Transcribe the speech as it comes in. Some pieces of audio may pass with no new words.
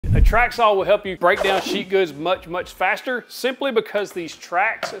A track saw will help you break down sheet goods much faster, simply because these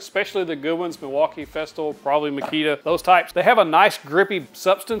tracks, especially the good ones, Milwaukee, Festool, probably Makita, those types, they have a nice grippy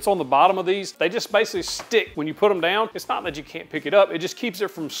substance on the bottom of these. They just basically stick when you put them down. It's not that you can't pick it up, it just keeps it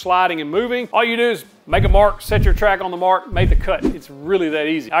from sliding and moving. All you do is make a mark, set your track on the mark, make the cut. It's really that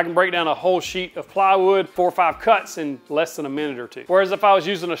easy. I can break down a whole sheet of plywood, 4 or 5 cuts in less than a minute or two. Whereas if I was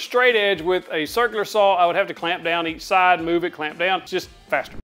using a straight edge with a circular saw, I would have to clamp down each side, move it, clamp down. It's just faster.